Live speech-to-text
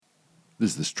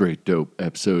This is the Straight Dope,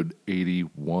 episode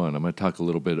 81. I'm going to talk a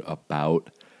little bit about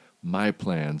my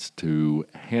plans to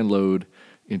hand load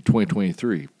in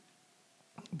 2023.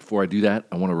 Before I do that,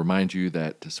 I want to remind you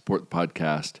that to support the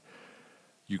podcast,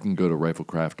 you can go to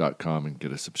riflecraft.com and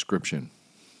get a subscription.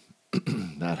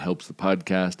 That helps the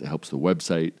podcast, it helps the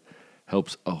website,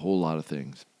 helps a whole lot of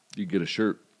things. You get a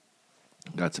shirt,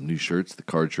 got some new shirts, the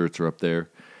card shirts are up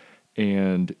there,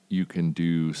 and you can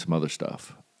do some other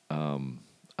stuff.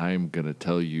 I'm going to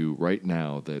tell you right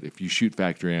now that if you shoot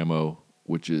factory ammo,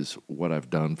 which is what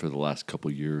I've done for the last couple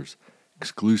years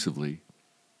exclusively,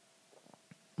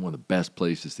 one of the best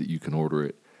places that you can order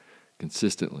it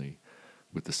consistently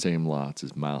with the same lots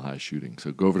is Mile High Shooting.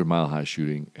 So go over to Mile High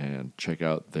Shooting and check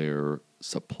out their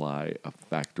supply of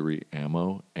factory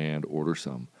ammo and order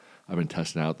some. I've been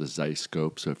testing out the Zeiss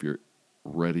scope, so if you're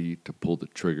ready to pull the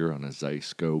trigger on a Zeiss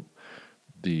scope,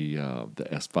 the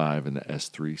S5 and the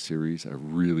S3 series, I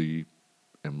really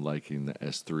am liking the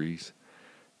S3s.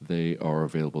 They are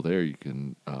available there. You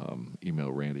can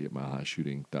email Randy at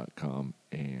milehighshooting.com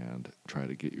and try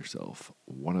to get yourself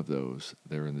one of those.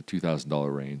 They're in the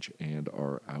 $2,000 range and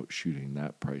are out shooting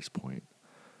that price point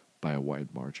by a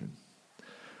wide margin.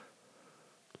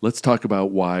 Let's talk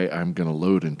about why I'm going to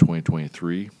load in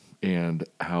 2023 and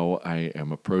how I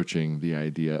am approaching the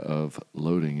idea of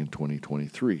loading in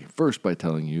 2023. First, by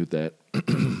telling you that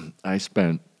I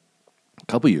spent a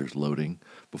couple years loading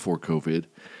before COVID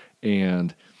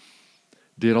and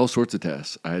did all sorts of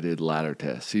tests. I did ladder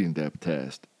tests, seating depth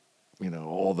test,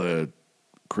 all the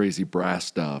crazy brass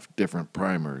stuff, different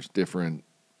primers, different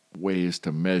ways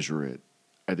to measure it.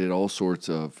 I did all sorts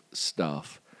of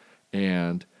stuff.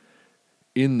 And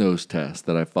in those tests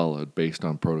that I followed based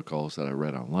on protocols that I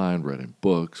read online, read in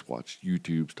books, watched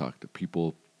YouTubes, talked to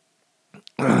people,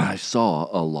 I saw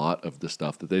a lot of the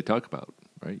stuff that they talk about,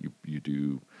 right? You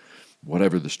do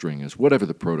whatever the string is, whatever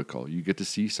the protocol, you get to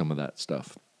see some of that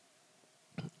stuff.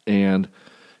 And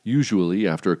usually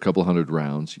after a couple hundred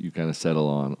rounds, you kind of settle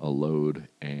on a load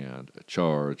and a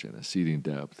charge and a seating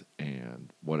depth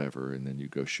and whatever, and then you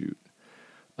go shoot.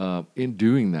 In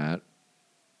doing that,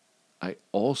 I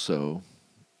also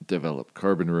developed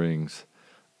carbon rings,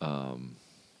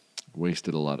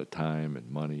 wasted a lot of time and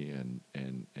money,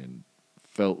 and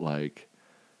felt like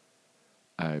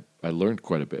I learned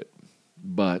quite a bit.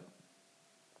 But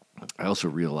I also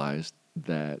realized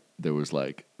that there was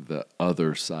like the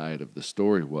other side of the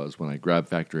story was when I grabbed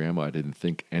factory ammo, I didn't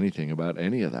think anything about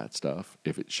any of that stuff.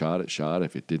 If it shot, it shot.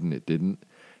 If it didn't, it didn't.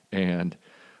 And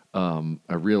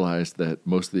I realized that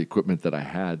most of the equipment that I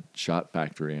had shot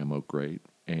factory ammo great.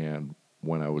 And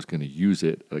when I was going to use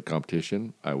it at a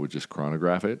competition, I would just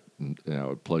chronograph it and I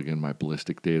would plug in my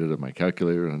ballistic data to my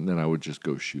calculator and then I would just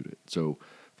go shoot it. So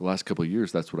for the last couple of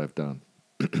years, that's what I've done.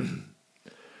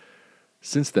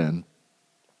 Since then,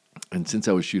 and since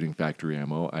I was shooting factory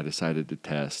ammo, I decided to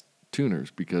test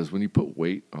tuners because when you put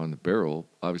weight on the barrel,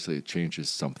 obviously it changes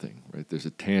something, right? There's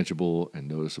a tangible and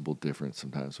noticeable difference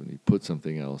sometimes when you put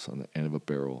something else on the end of a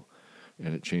barrel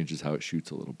and it changes how it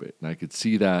shoots a little bit. And I could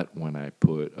see that when I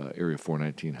put Area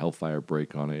 419 Hellfire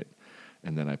brake on it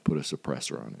and then I put a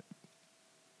suppressor on it.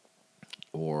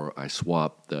 Or I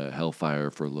swapped the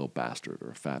Hellfire for a little bastard or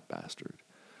a fat bastard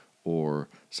or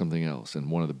something else.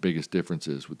 And one of the biggest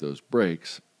differences with those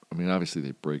brakes, obviously they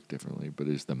break differently, but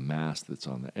is the mass that's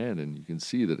on the end. And you can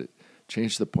see that it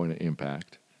changed the point of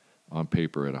impact on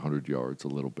paper at 100 yards a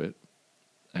little bit.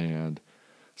 And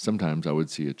sometimes I would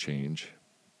see a change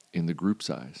in the group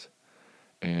size.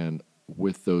 And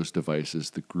with those devices,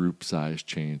 the group size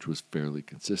change was fairly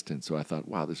consistent. So I thought,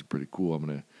 wow, this is pretty cool. I'm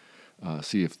going to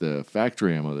see if the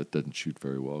factory ammo that doesn't shoot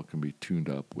very well can be tuned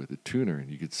up with a tuner. And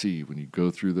you could see when you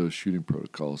go through those shooting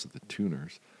protocols of the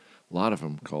tuners, a lot of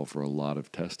them call for a lot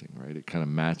of testing, right? It kind of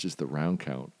matches the round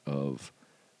count of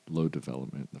load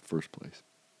development in the first place.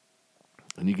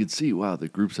 And you can see, wow, the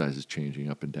group size is changing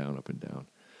up and down, up and down.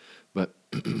 But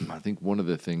I think one of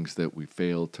the things that we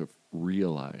fail to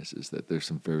realize is that there's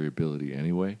some variability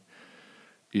anyway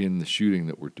in the shooting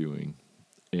that we're doing.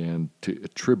 And to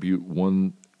attribute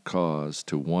one cause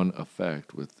to one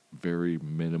effect with very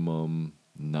minimum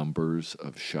numbers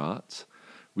of shots,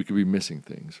 we could be missing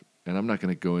things. And I'm not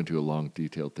going to go into a long,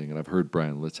 detailed thing. And I've heard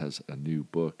Brian Litz has a new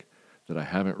book that I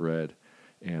haven't read,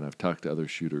 and I've talked to other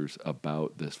shooters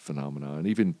about this phenomenon. And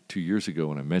even 2 years ago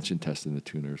when I mentioned testing the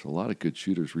tuners, a lot of good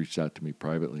shooters reached out to me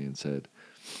privately and said,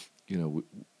 you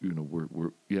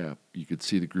could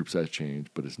see the group size change,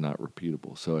 but it's not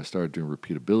repeatable. So I started doing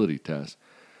repeatability tests,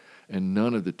 and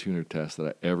none of the tuner tests that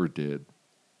I ever did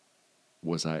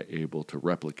was I able to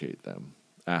replicate them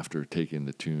after taking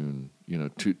the tune,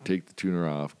 take the tuner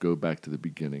off, go back to the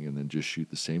beginning, and then just shoot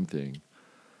the same thing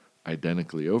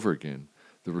identically over again,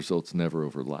 the results never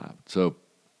overlapped. So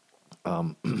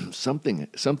something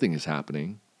is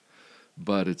happening,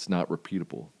 but it's not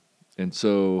repeatable. And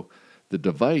so the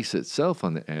device itself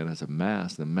on the end has a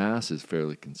mass. The mass is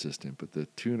fairly consistent, but the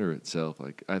tuner itself,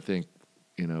 like I think,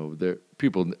 I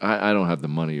don't have the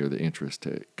money or the interest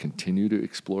to continue to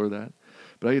explore that.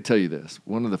 But I can tell you this: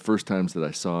 one of the first times that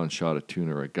I saw and shot a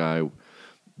tuner, a guy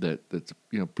that's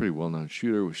pretty well known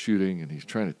shooter was shooting, and he's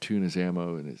trying to tune his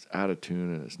ammo, and it's out of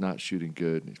tune, and it's not shooting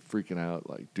good, and he's freaking out,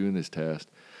 like doing this test,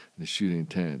 and he's shooting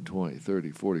 10, 20,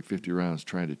 30, 40, 50 rounds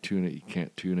trying to tune it. He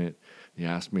can't tune it. He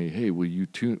asked me, "Hey, will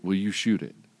you shoot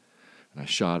it?" And I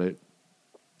shot it,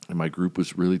 and my group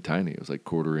was really tiny. It was like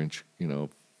 1/4 inch,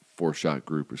 4-shot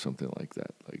group or something like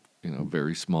that, like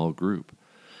very small group.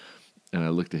 And I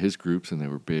looked at his groups, and they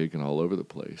were big and all over the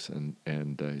place. And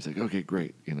he's like, "Okay,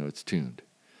 great, it's tuned."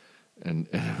 And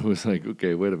it was like,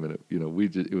 okay, wait a minute,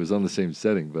 it was on the same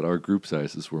setting, but our group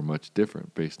sizes were much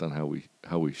different based on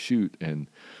how we shoot. And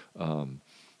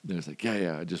there's like,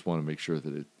 yeah, I just want to make sure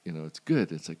that it's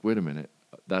good. It's like, wait a minute,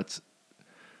 that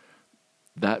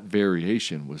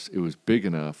variation was big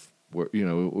enough where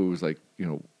it was like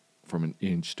from an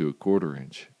inch to 1/4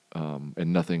 inch.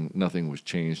 And nothing was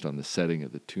changed on the setting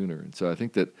of the tuner. And so I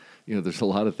think that, there's a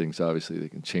lot of things, obviously,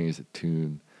 that can change the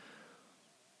tune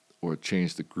or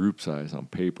change the group size on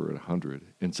paper at 100.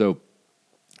 And so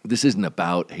this isn't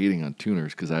about hating on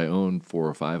tuners, because I own 4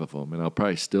 or 5 of them, and I'll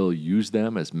probably still use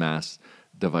them as mass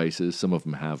devices. Some of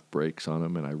them have brakes on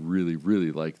them, and I really,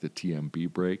 really like the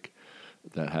TMB brake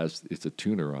it's a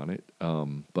tuner on it.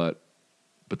 But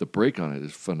the brake on it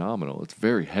is phenomenal. It's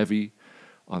very heavy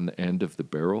on the end of the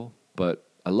barrel, but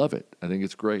I love it. I think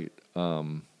it's great.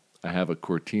 I have a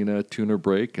Cortina tuner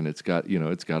brake, and it's got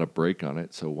a brake on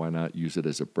it, so why not use it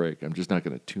as a brake? I'm just not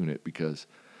going to tune it, because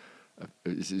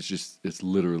it's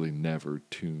literally never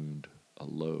tuned a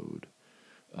load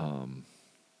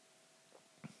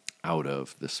out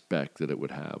of the spec that it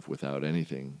would have without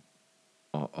anything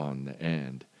on the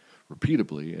end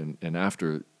repeatably, and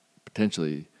after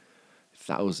potentially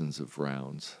thousands of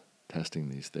rounds testing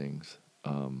these things,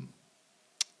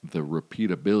 the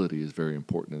repeatability is very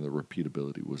important, and the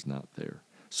repeatability was not there.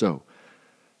 So,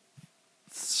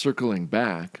 circling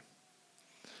back,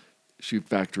 shoot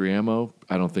factory ammo,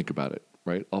 I don't think about it,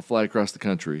 right? I'll fly across the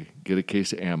country, get a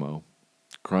case of ammo,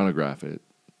 chronograph it,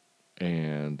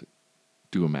 and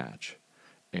do a match,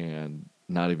 and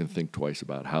not even think twice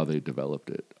about how they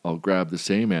developed it. I'll grab the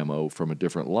same ammo from a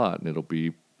different lot, and it'll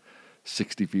be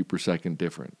 60 feet per second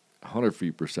different, 100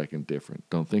 feet per second different.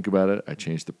 Don't think about it. I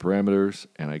change the parameters,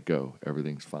 and I go.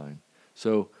 Everything's fine.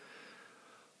 So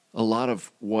a lot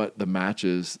of what the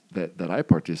matches that I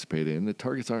participate in, the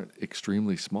targets aren't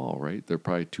extremely small, right? They're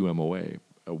probably 2 MOA,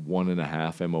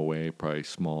 1.5 MOA, probably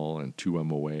small, and 2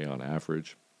 MOA on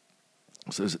average.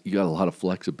 So you got a lot of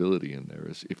flexibility in there.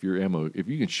 If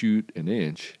you can shoot an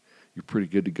inch, you're pretty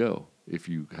good to go if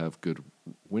you have good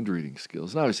wind reading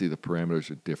skills. And obviously the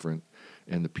parameters are different,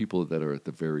 and the people that are at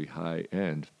the very high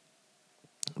end,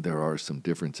 there are some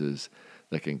differences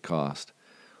that can cost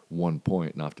 1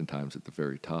 point, and oftentimes at the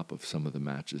very top of some of the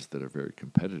matches that are very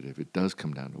competitive, it does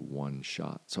come down to 1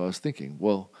 shot. So I was thinking,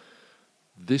 well,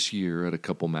 this year at a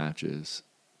couple matches,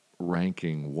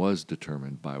 ranking was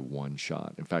determined by 1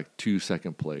 shot. In fact, 2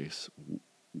 second place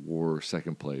were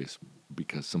second place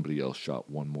because somebody else shot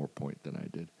 1 more point than I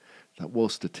did. Thought, well,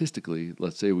 statistically,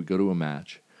 let's say we go to a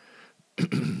match,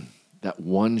 that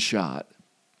 1 shot,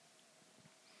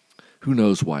 who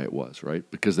knows why it was, right?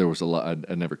 Because there was a lot,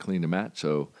 I never cleaned a match,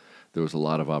 so there was a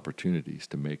lot of opportunities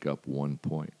to make up 1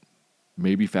 point.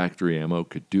 Maybe factory ammo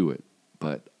could do it,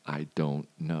 but I don't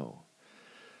know.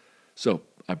 So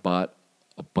I bought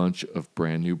a bunch of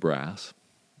brand new brass.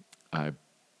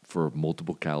 For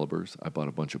multiple calibers, I bought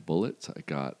a bunch of bullets. I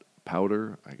got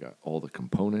powder. I got all the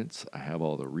components. I have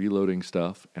all the reloading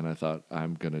stuff, and I thought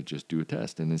I'm going to just do a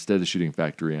test. And instead of shooting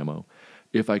factory ammo,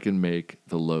 if I can make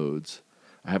the loads,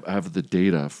 I have the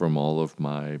data from all of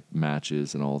my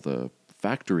matches and all the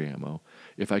factory ammo.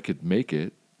 If I could make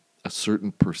it a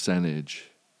certain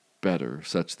percentage better,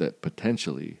 such that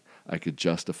potentially I could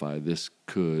justify this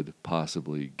could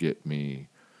possibly get me,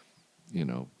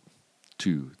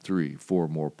 2, 3, 4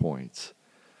 more points.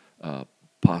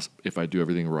 If I do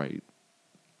everything right,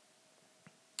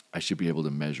 I should be able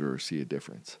to measure or see a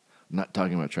difference. I'm not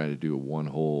talking about trying to do a one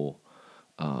whole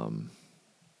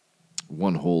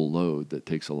load that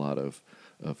takes a lot of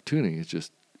tuning. It's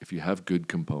just if you have good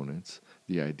components,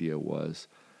 the idea was,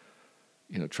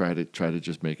 try to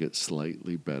just make it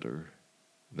slightly better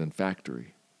than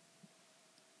factory.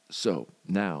 So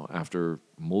now, after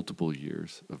multiple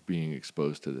years of being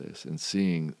exposed to this and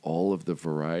seeing all of the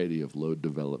variety of load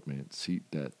development, seat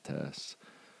depth tests,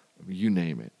 you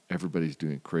name it, everybody's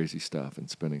doing crazy stuff and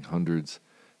spending hundreds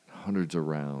of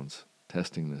rounds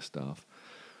testing this stuff.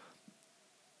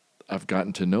 I've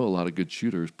gotten to know a lot of good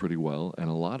shooters pretty well, and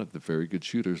a lot of the very good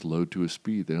shooters load to a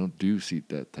speed. They don't do seat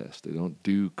depth tests. They don't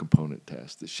do component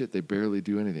tests. The shit, they barely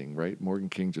do anything, right? Morgan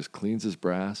King just cleans his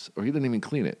brass, or he doesn't even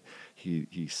clean it.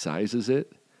 He sizes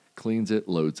it, cleans it,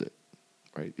 loads it,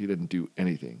 right? He doesn't do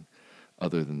anything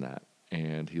other than that.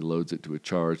 And he loads it to a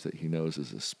charge that he knows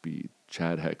is a speed.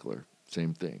 Chad Heckler,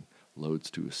 same thing, loads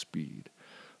to a speed.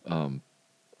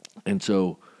 And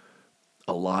so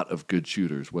a lot of good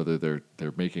shooters, whether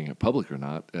they're making it public or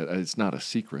not, it's not a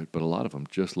secret, but a lot of them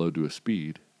just load to a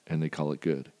speed and they call it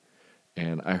good.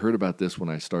 And I heard about this when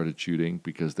I started shooting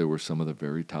because there were some of the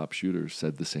very top shooters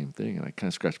said the same thing, and I kind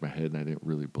of scratched my head and I didn't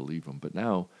really believe them. But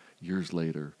now, years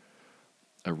later,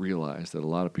 I realized that a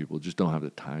lot of people just don't have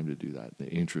the time to do that, the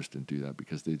interest in do that,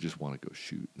 because they just want to go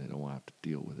shoot and they don't want to have to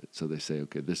deal with it. So they say,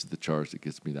 okay, this is the charge that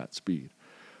gets me that speed.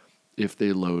 If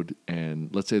they load, and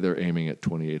let's say they're aiming at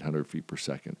 2,800 feet per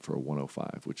second for a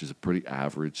 105, which is a pretty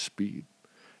average speed.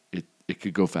 It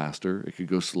could go faster, it could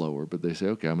go slower, but they say,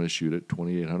 okay, I'm going to shoot at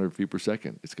 2,800 feet per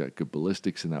second. It's got good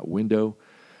ballistics in that window.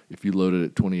 If you load it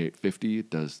at 2,850, it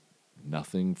does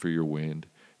nothing for your wind.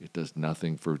 It does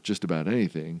nothing for just about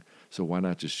anything. So why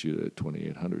not just shoot it at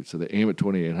 2,800? So they aim at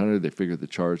 2,800. They figure the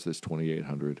charge that's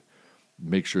 2,800.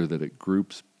 Make sure that it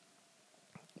groups,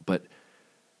 but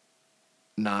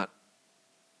not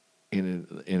in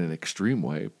an extreme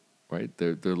way, right?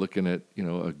 They're looking at,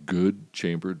 a good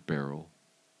chambered barrel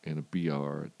in a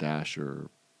BR, a Dasher,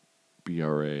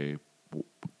 BRA,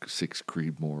 6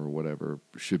 Creedmoor or whatever,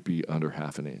 should be under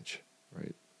half an inch,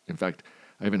 right? In fact,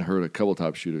 I even heard a couple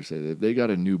top shooters say that if they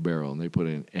got a new barrel and they put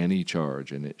in any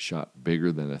charge and it shot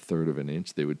bigger than 1/3 of an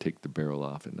inch, they would take the barrel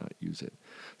off and not use it.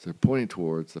 So they're pointing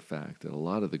towards the fact that a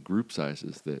lot of the group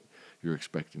sizes that you're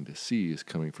expecting to see is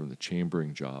coming from the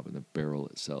chambering job and the barrel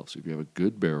itself. So if you have a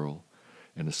good barrel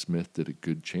and a smith did a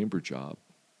good chamber job,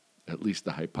 at least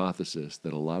the hypothesis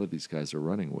that a lot of these guys are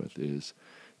running with is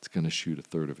it's going to shoot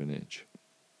 1/3 of an inch.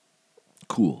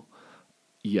 Cool.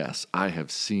 Yes, I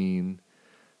have seen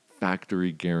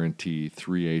factory guarantee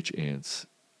 3H ints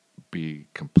be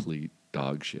complete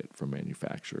dog shit from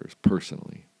manufacturers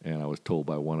personally. And I was told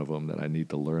by one of them that I need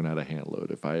to learn how to hand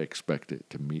load if I expect it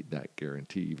to meet that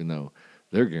guarantee, even though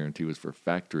their guarantee was for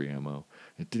factory ammo.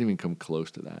 It didn't even come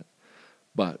close to that.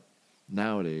 But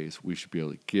nowadays, we should be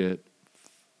able to get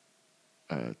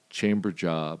a chamber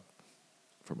job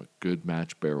from a good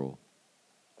match barrel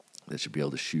that should be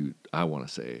able to shoot, I want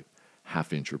to say,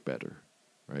 1/2 inch or better,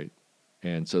 right?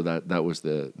 And so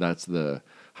that's the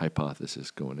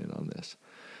hypothesis going in on this.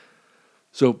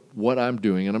 So what I'm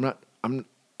doing, and I'm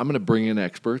going to bring in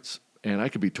experts, and I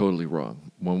could be totally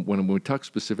wrong. When we talk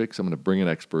specifics, I'm going to bring in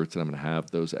experts, and I'm going to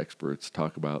have those experts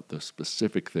talk about the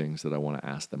specific things that I want to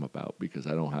ask them about, because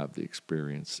I don't have the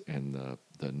experience and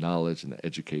the knowledge and the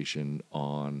education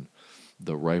on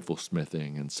the rifle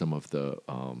smithing and some of the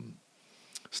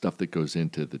stuff that goes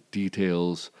into the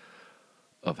details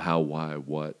of how, why,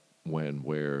 what, when,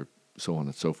 where, so on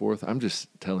and so forth. I'm just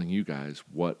telling you guys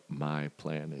what my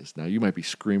plan is. Now, you might be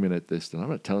screaming at this, and I'm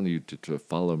not telling you to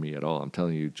follow me at all. I'm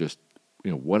telling you just,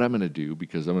 what I'm going to do,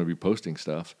 because I'm going to be posting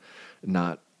stuff,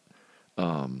 not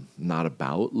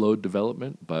about load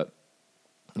development, but,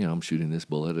 I'm shooting this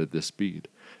bullet at this speed,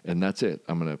 and that's it.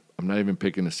 I'm not even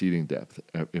picking a seating depth.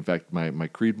 In fact, my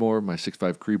Creedmoor, my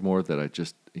 6.5 Creedmoor that I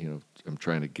just, I'm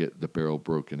trying to get the barrel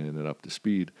broken in and up to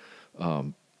speed.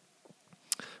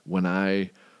 When I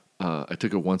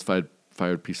took a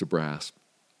once-fired piece of brass,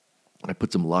 I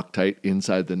put some Loctite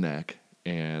inside the neck,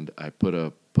 and I put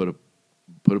a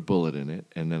bullet in it,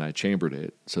 and then I chambered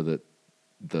it so that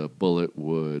the bullet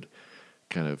would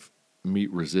kind of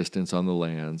meet resistance on the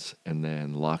lands, and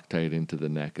then Loctite into the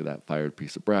neck of that fired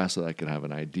piece of brass so that I could have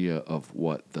an idea of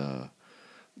what the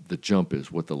jump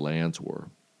is, what the lands were.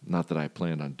 Not that I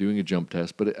planned on doing a jump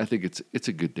test, but I think it's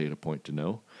a good data point to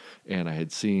know. And I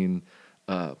had seen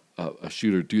a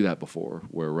shooter do that before,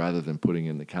 where rather than putting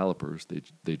in the calipers,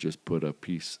 they just put a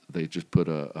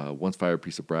once fired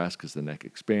piece of brass, because the neck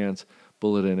expands,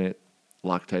 bullet in it,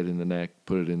 Loctite in the neck,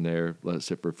 put it in there, let it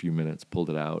sit for a few minutes,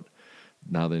 pulled it out.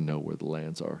 Now they know where the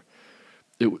lands are.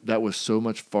 That was so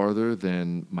much farther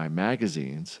than my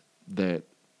magazines that,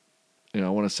 I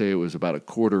want to say it was about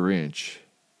 1/4 inch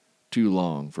too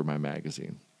long for my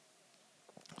magazine.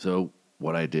 So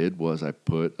what I did was I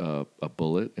put a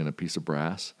bullet in a piece of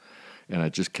brass, and I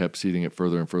just kept seating it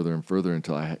further and further and further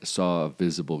until I saw a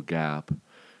visible gap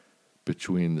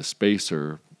between the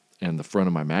spacer and the front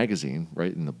of my magazine,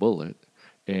 right in the bullet.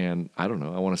 And I don't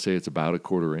know, I want to say it's about a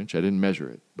 1/4 inch. I didn't measure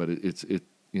it, but it's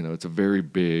a very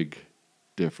big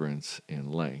difference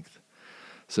in length.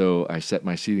 So I set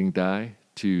my seating die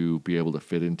to be able to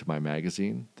fit into my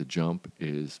magazine. The jump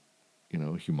is,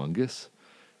 humongous,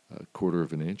 a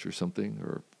 1/4 inch or something,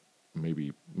 or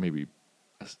maybe,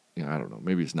 I don't know,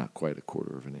 maybe it's not quite a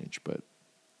 1/4 inch, but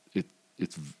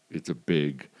it's a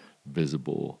big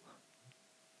visible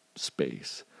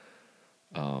space.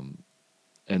 And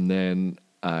then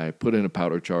I put in a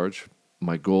powder charge.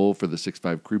 My goal for the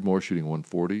 6.5 Creedmoor shooting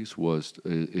 140s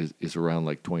is around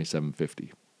like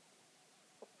 2750.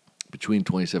 Between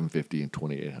 2750 and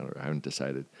 2800. I haven't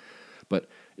decided. But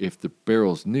if the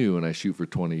barrel's new and I shoot for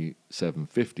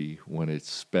 2750, when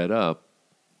it's sped up,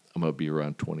 I'm going to be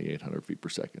around 2800 feet per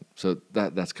second. So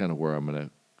that's kind of where I'm going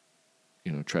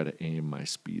to, try to aim my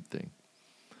speed thing.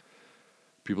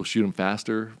 People shoot them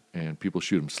faster and people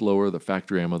shoot them slower. The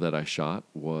factory ammo that I shot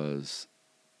was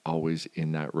always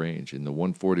in that range. In the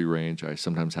 140 range, I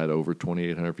sometimes had over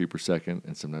 2,800 feet per second,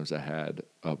 and sometimes I had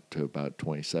up to about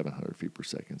 2,700 feet per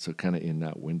second. So kind of in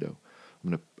that window.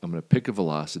 I'm gonna pick a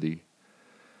velocity.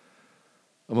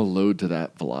 I'm gonna load to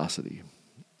that velocity,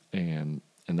 and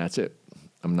that's it.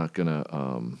 I'm not gonna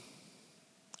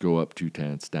go up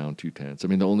 2/10, down 2/10. I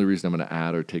mean, the only reason I'm gonna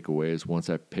add or take away is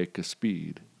once I pick a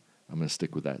speed, I'm gonna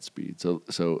stick with that speed. So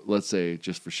let's say,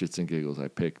 just for shits and giggles, I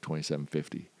pick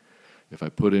 2750. If I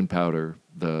put in powder,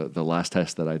 the last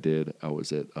test that I did, I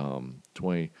was at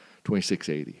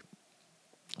 2680.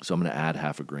 So I'm going to add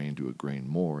half a grain to a grain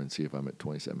more and see if I'm at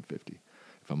 2750.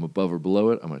 If I'm above or below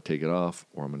it, I'm going to take it off,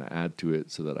 or I'm going to add to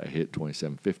it so that I hit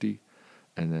 2750,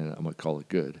 and then I'm going to call it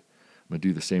good. I'm going to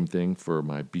do the same thing for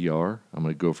my BR. I'm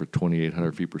going to go for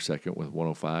 2,800 feet per second with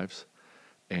 105s,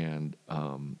 and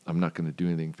I'm not going to do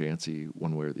anything fancy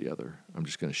one way or the other. I'm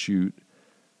just going to shoot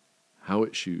how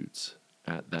it shoots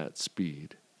at that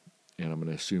speed, and I'm going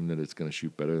to assume that it's going to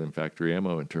shoot better than factory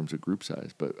ammo in terms of group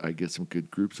size, but I get some good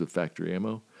groups with factory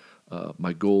ammo.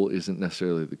 My goal isn't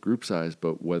necessarily the group size,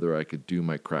 but whether I could do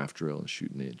my craft drill and shoot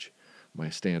an inch.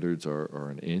 My standards are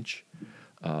an inch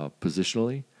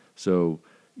positionally, so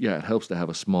yeah, it helps to have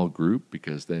a small group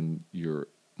because then your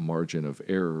margin of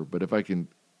error, but if I can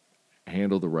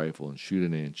handle the rifle and shoot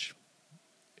an inch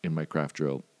in my craft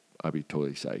drill, I'll be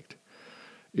totally psyched.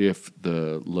 If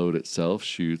the load itself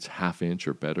shoots half inch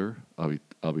or better, I'll be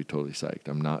totally psyched.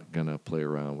 I'm not gonna play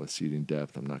around with seating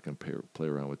depth. I'm not gonna play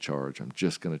around with charge. I'm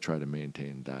just gonna try to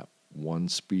maintain that one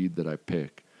speed that I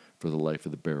pick for the life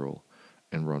of the barrel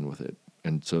and run with it.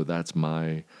 And so that's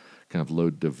my kind of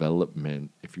load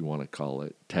development, if you want to call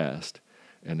it, test.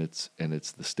 And it's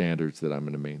the standards that I'm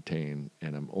going to maintain,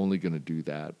 and I'm only going to do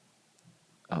that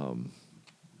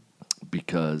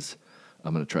because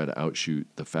I'm going to try to outshoot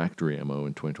the factory ammo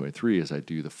in 2023 as I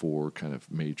do the 4 kind of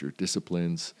major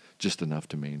disciplines, just enough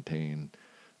to maintain,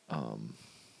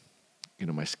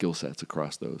 my skill sets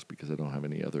across those, because I don't have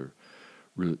any other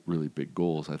really, really big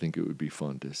goals. I think it would be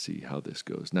fun to see how this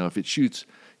goes. Now, if it shoots,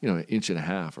 an inch and a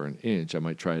half or an inch, I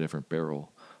might try a different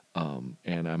barrel,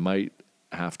 and I might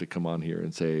have to come on here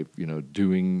and say,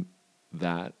 doing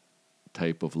that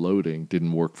type of loading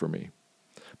didn't work for me.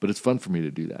 But it's fun for me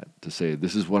to do that, to say,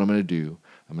 this is what I'm going to do.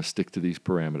 I'm going to stick to these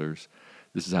parameters.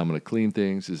 This is how I'm going to clean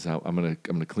things. This is how I'm going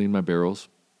to clean my barrels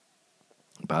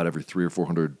about every 300 or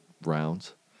 400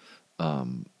 rounds.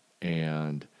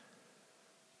 And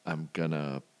I'm going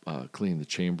to clean the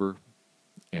chamber,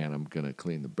 and I'm going to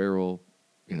clean the barrel,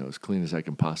 as clean as I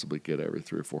can possibly get every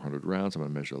 300 or 400 rounds. I'm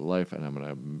going to measure the life, and I'm going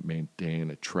to maintain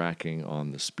a tracking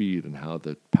on the speed and how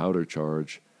the powder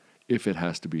charge, if it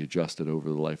has to be adjusted over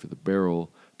the life of the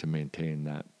barrel to maintain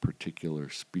that particular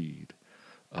speed.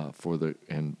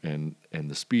 And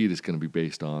the speed is going to be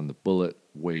based on the bullet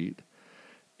weight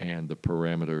and the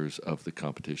parameters of the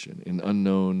competition. In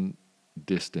unknown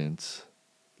distance,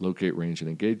 locate, range, and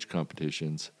engage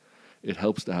competitions, it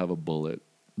helps to have a bullet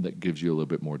that gives you a little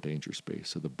bit more danger space.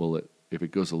 So the bullet, if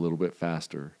it goes a little bit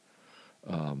faster,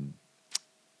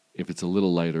 if it's a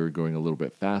little lighter, going a little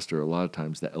bit faster, a lot of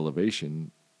times the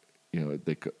elevation,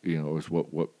 is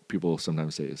what people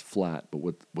sometimes say is flat, but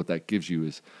what that gives you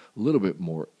is a little bit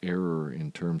more error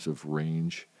in terms of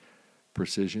range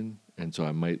precision. And so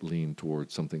I might lean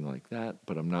towards something like that,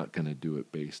 but I'm not going to do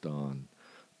it based on,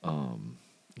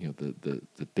 the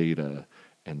data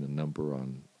and the number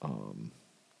on,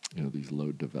 these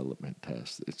load development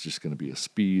tests. It's just going to be a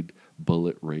speed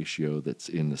bullet ratio that's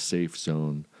in the safe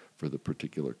zone for the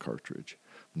particular cartridge.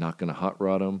 I'm not going to hot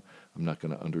rod them. I'm not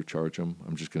going to undercharge them.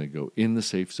 I'm just going to go in the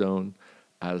safe zone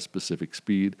at a specific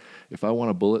speed. If I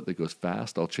want a bullet that goes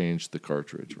fast, I'll change the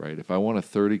cartridge, right? If I want a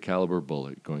 30 caliber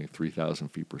bullet going 3,000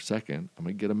 feet per second, I'm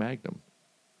going to get a Magnum.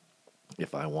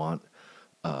 If I want,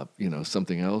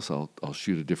 something else, I'll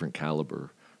shoot a different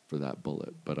caliber for that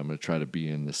bullet. But I'm going to try to be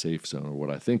in the safe zone, or what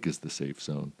I think is the safe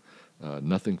zone.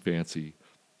 Nothing fancy.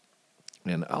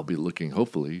 And I'll be looking,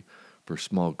 hopefully, for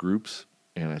small groups.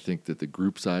 And I think that the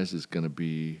group size is going to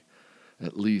be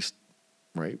at least,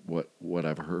 right, what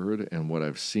I've heard and what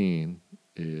I've seen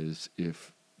is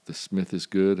if the Smith is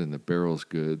good and the barrel's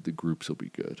good, the groups will be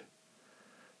good.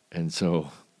 And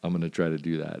so I'm going to try to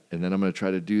do that. And then I'm going to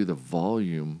try to do the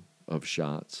volume of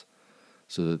shots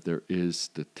so that there is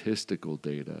statistical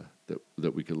data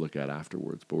that we could look at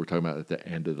afterwards. But we're talking about at the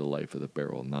end of the life of the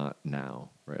barrel, not now,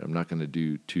 right? I'm not going to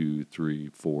do 2, 3,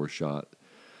 4 shot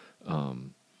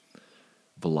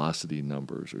velocity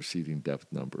numbers or seating depth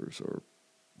numbers or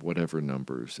whatever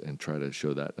numbers and try to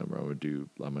show that number. I'm going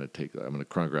to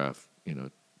chronograph,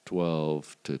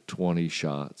 12 to 20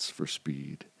 shots for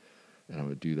speed. And I'm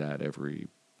going to do that every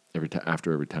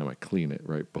time I clean it,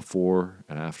 right? Before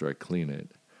and after I clean it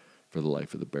for the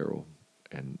life of the barrel.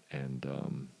 And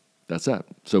that's that.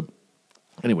 So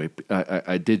anyway,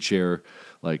 I did share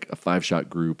like a 5-shot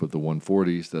group of the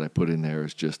 140s that I put in there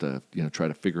as just try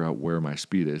to figure out where my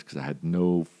speed is because I had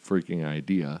no freaking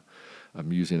idea.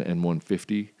 I'm using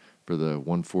N150 for the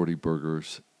 140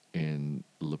 burgers in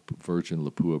virgin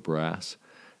Lapua brass.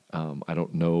 I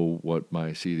don't know what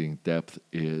my seating depth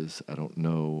is. I don't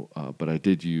know, but I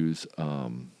did use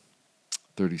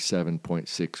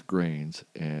 37.6 grains,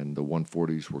 and the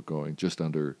 140s were going just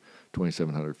under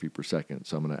 2,700 feet per second.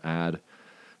 So I'm going to add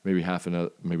maybe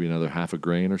another half a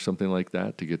grain or something like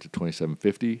that to get to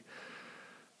 2,750,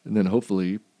 and then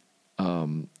hopefully,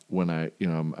 when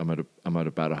I'm at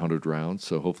about 100 rounds.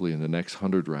 So hopefully in the next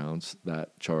 100 rounds,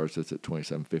 that charge that's at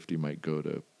 2,750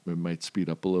 might speed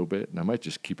up a little bit, and I might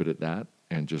just keep it at that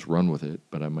and just run with it,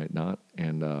 but I might not.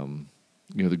 And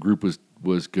the group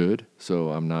was good, so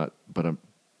I'm not, but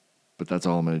that's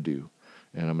all I'm going to do,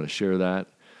 and I'm going to share that,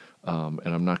 and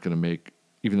I'm not going to make,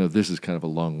 even though this is kind of a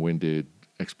long-winded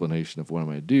explanation of what I'm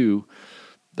going to do.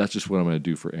 That's just what I'm going to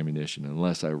do for ammunition,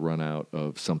 unless I run out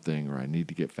of something or I need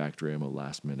to get factory ammo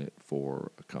last minute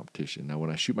for a competition. Now, when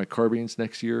I shoot my carbines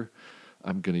next year,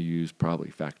 I'm going to use probably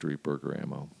factory burger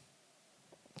ammo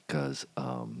because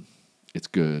it's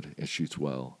good, it shoots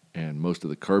well, and most of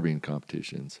the carbine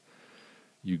competitions,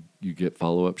 you get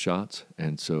follow-up shots,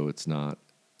 and so it's not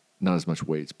as much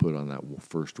weight's put on that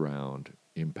first round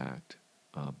impact.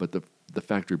 But the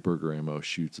factory burger ammo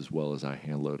shoots as well as I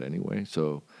hand load anyway,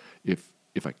 so if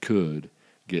I could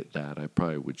get that, I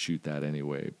probably would shoot that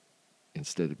anyway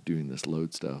instead of doing this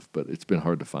load stuff, but it's been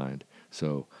hard to find.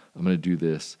 So I'm going to do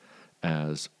this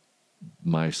as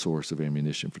my source of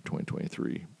ammunition for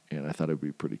 2023, and I thought it would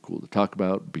be pretty cool to talk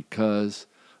about because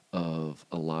of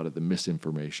a lot of the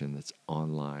misinformation that's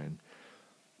online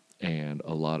and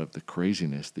a lot of the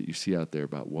craziness that you see out there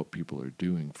about what people are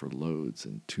doing for loads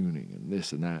and tuning and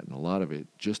this and that, and a lot of it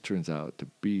just turns out to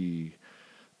be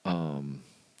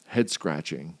head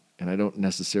scratching, and I don't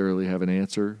necessarily have an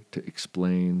answer to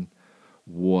explain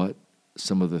what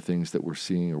some of the things that we're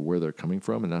seeing or where they're coming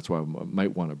from, and that's why I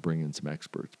might want to bring in some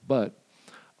experts. But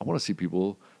I want to see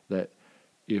people that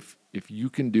if you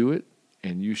can do it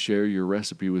and you share your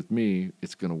recipe with me,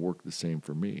 it's going to work the same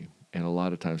for me. And a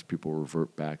lot of times people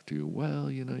revert back to, well,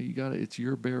 you got it's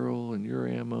your barrel and your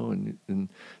ammo and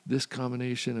this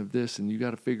combination of this, and you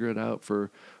got to figure it out for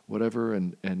whatever,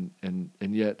 and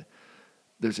yet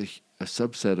there's a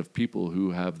subset of people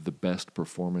who have the best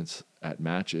performance at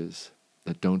matches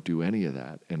that don't do any of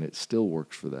that, and it still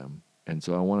works for them. And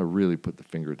so I want to really put the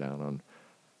finger down on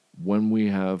when we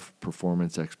have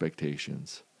performance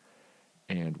expectations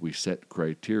and we set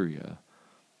criteria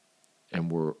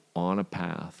and we're on a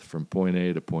path from point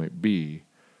A to point B,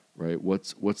 right?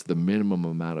 What's the minimum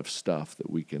amount of stuff that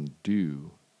we can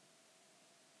do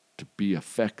to be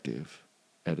effective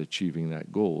at achieving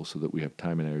that goal so that we have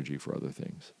time and energy for other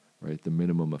things, right? The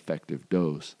minimum effective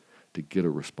dose to get a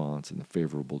response in the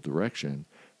favorable direction,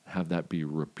 have that be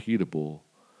repeatable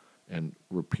and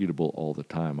repeatable all the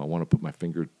time. I want to put my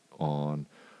finger on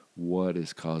what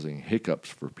is causing hiccups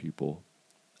for people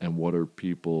and what are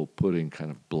people putting kind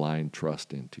of blind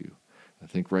trust into. I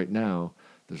think right now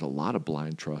there's a lot of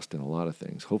blind trust in a lot of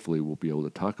things. Hopefully we'll be able to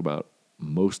talk about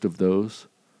most of those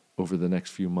over the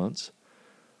next few months.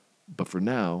 But for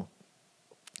now,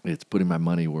 it's putting my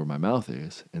money where my mouth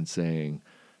is and saying,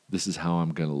 this is how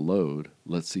I'm going to load.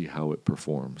 Let's see how it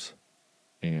performs.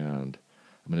 And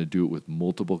I'm going to do it with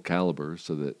multiple calibers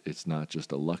so that it's not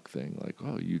just a luck thing. Like,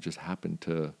 oh, you just happen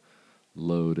to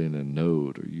load in a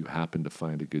node, or you happen to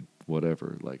find a good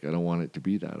whatever. Like, I don't want it to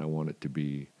be that. I want it to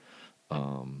be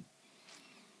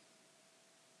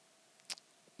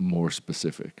more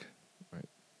specific, right?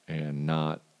 And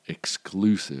not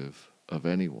exclusive of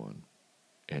anyone.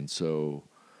 And so,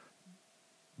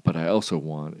 but I also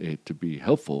want it to be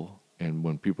helpful. And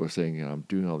when people are saying, I'm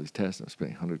doing all these tests, and I'm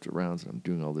spending hundreds of rounds, and I'm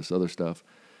doing all this other stuff,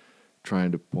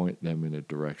 trying to point them in a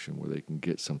direction where they can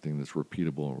get something that's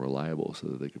repeatable and reliable so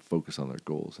that they can focus on their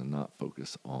goals and not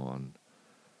focus on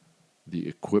the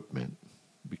equipment,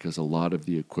 because a lot of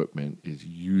the equipment is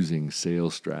using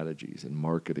sales strategies and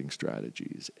marketing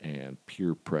strategies and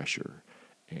peer pressure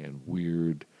and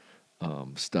weird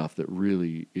stuff that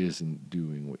really isn't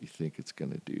doing what you think it's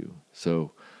going to do.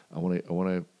 So I want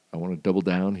to double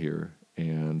down here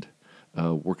and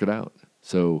work it out.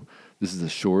 So this is a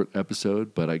short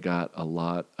episode, but I got a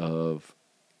lot of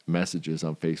messages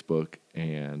on Facebook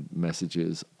and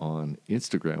messages on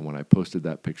Instagram when I posted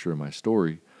that picture in my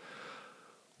story.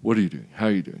 What are you doing? How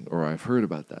are you doing? Or I've heard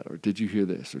about that. Or did you hear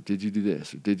this? Or did you do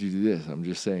this? Or did you do this? I'm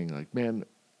just saying, like, man,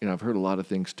 I've heard a lot of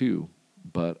things too,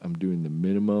 but I'm doing the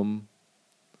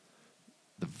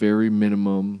very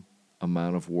minimum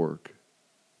amount of work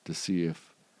to see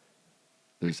if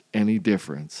there's any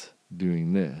difference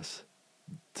doing this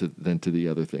than to the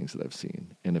other things that I've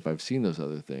seen. And if I've seen those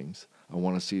other things, I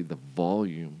want to see the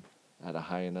volume at a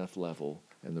high enough level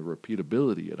and the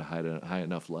repeatability at a high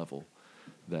enough level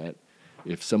that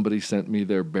if somebody sent me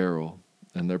their barrel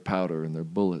and their powder and their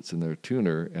bullets and their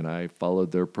tuner and I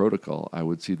followed their protocol, I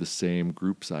would see the same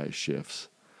group size shifts,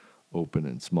 open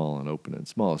and small and open and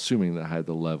small, assuming that I had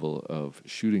the level of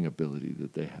shooting ability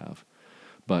that they have.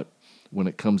 But when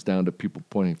it comes down to people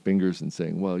pointing fingers and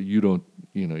saying, well, you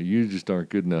just aren't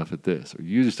good enough at this, or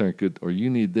you just aren't good, or you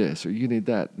need this, or you need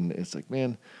that. And it's like,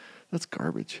 man, that's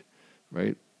garbage,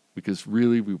 right? Because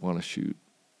really we want to shoot.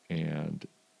 And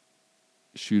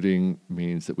shooting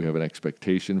means that we have an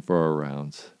expectation for our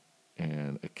rounds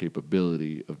and a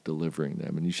capability of delivering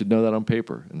them. And you should know that on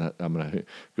paper. And that I'm going to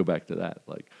go back to that.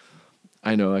 Like,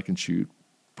 I know I can shoot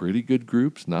pretty good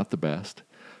groups, not the best,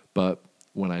 but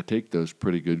when I take those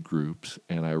pretty good groups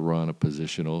and I run a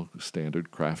positional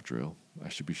standard craft drill, I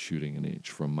should be shooting an inch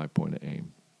from my point of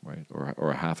aim, right?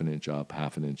 Or a half an inch up,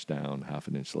 half an inch down, half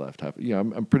an inch left.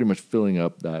 I'm pretty much filling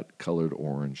up that colored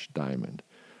orange diamond.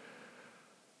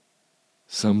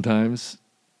 Sometimes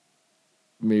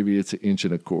maybe it's 1.25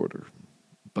 inches,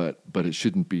 but it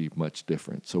shouldn't be much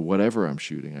different. So whatever I'm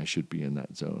shooting, I should be in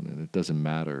that zone, and it doesn't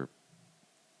matter.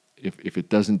 If it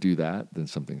doesn't do that, then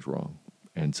something's wrong.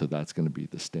 And so that's going to be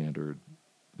the standard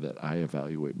that I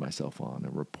evaluate myself on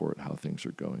and report how things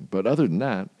are going. But other than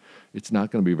that, it's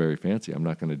not going to be very fancy.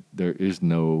 There is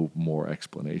no more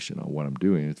explanation on what I'm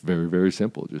doing. It's very, very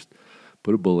simple. Just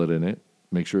put a bullet in it,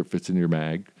 make sure it fits in your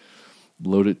mag,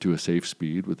 load it to a safe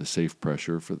speed with a safe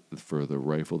pressure for the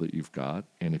rifle that you've got.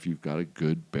 And if you've got a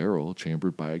good barrel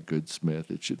chambered by a good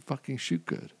smith, it should fucking shoot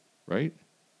good, right?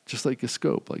 Just like a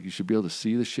scope. Like, you should be able to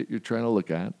see the shit you're trying to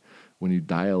look at. When you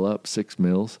dial up 6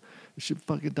 mils, it should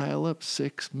fucking dial up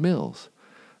 6 mils.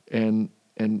 And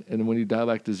when you dial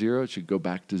back to 0, it should go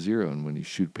back to 0. And when you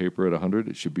shoot paper at 100,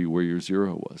 it should be where your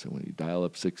 0 was. And when you dial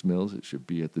up 6 mils, it should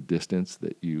be at the distance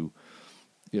that you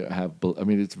have. I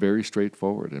mean, it's very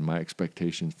straightforward. And my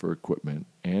expectations for equipment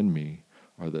and me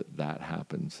are that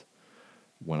happens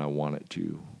when I want it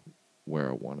to, where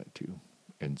I want it to.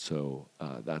 And so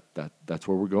that's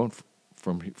where we're going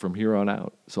from here on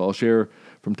out. So I'll share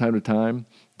from time to time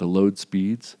the load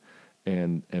speeds,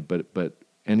 but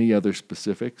any other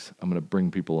specifics, I'm going to bring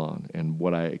people on. And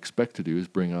what I expect to do is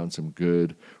bring on some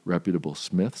good, reputable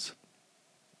smiths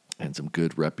and some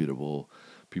good, reputable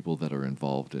people that are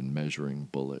involved in measuring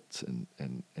bullets and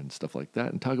stuff like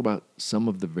that, and talk about some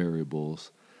of the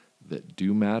variables that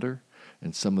do matter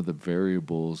and some of the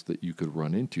variables that you could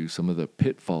run into, some of the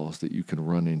pitfalls that you can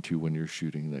run into when you're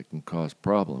shooting that can cause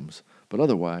problems. But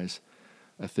otherwise,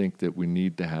 I think that we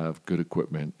need to have good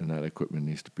equipment, and that equipment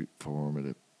needs to perform at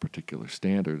a particular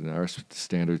standard. And our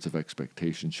standards of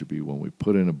expectation should be, when we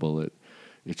put in a bullet,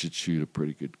 it should shoot a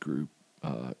pretty good group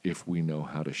if we know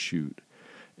how to shoot.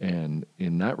 And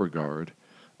in that regard,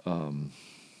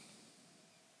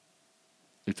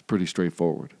 it's pretty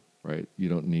straightforward. Right? You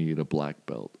don't need a black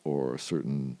belt or a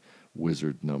certain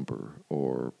wizard number,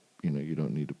 or, you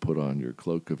don't need to put on your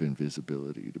cloak of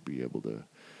invisibility to be able to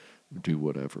do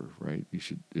whatever, right?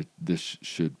 This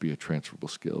should be a transferable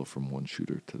skill from one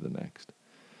shooter to the next.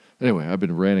 Anyway, I've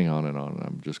been ranting on, and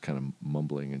I'm just kind of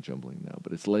mumbling and jumbling now.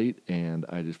 But it's late, and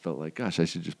I just felt like, gosh, I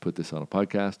should just put this on a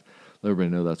podcast. Let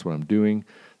everybody know that's what I'm doing.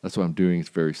 That's what I'm doing. It's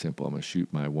very simple. I'm going to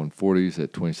shoot my 140s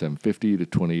at 2750 to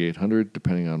 2800,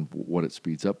 depending on what it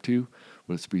speeds up to.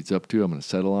 What it speeds up to, I'm going to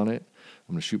settle on it.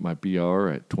 I'm going to shoot my BR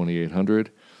at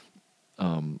 2800.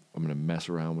 I'm going to mess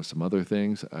around with some other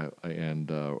things,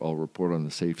 and I'll report on the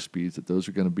safe speeds that those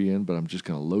are going to be in, but I'm just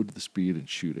going to load to the speed and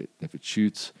shoot it. If it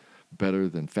shoots better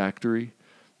than factory,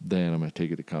 then I'm going to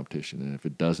take it to competition. And if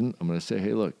it doesn't, I'm going to say,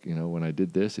 hey, look, when I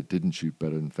did this, it didn't shoot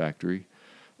better than factory,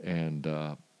 and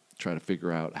try to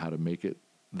figure out how to make it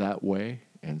that way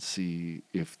and see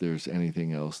if there's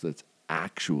anything else that's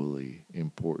actually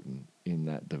important in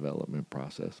that development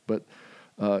process. But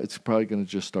it's probably going to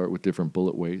just start with different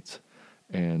bullet weights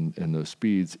and those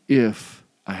speeds if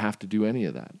I have to do any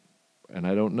of that. And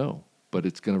I don't know, but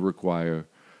it's going to require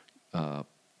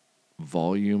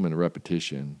volume and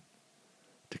repetition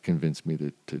to convince me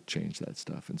to change that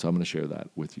stuff. And so I'm going to share that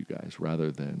with you guys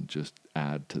rather than just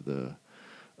add to the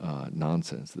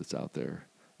nonsense that's out there.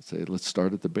 Say, let's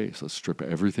start at the base. Let's strip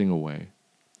everything away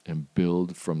and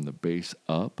build from the base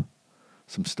up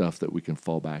some stuff that we can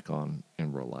fall back on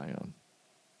and rely on.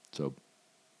 So,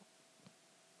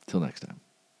 till next time.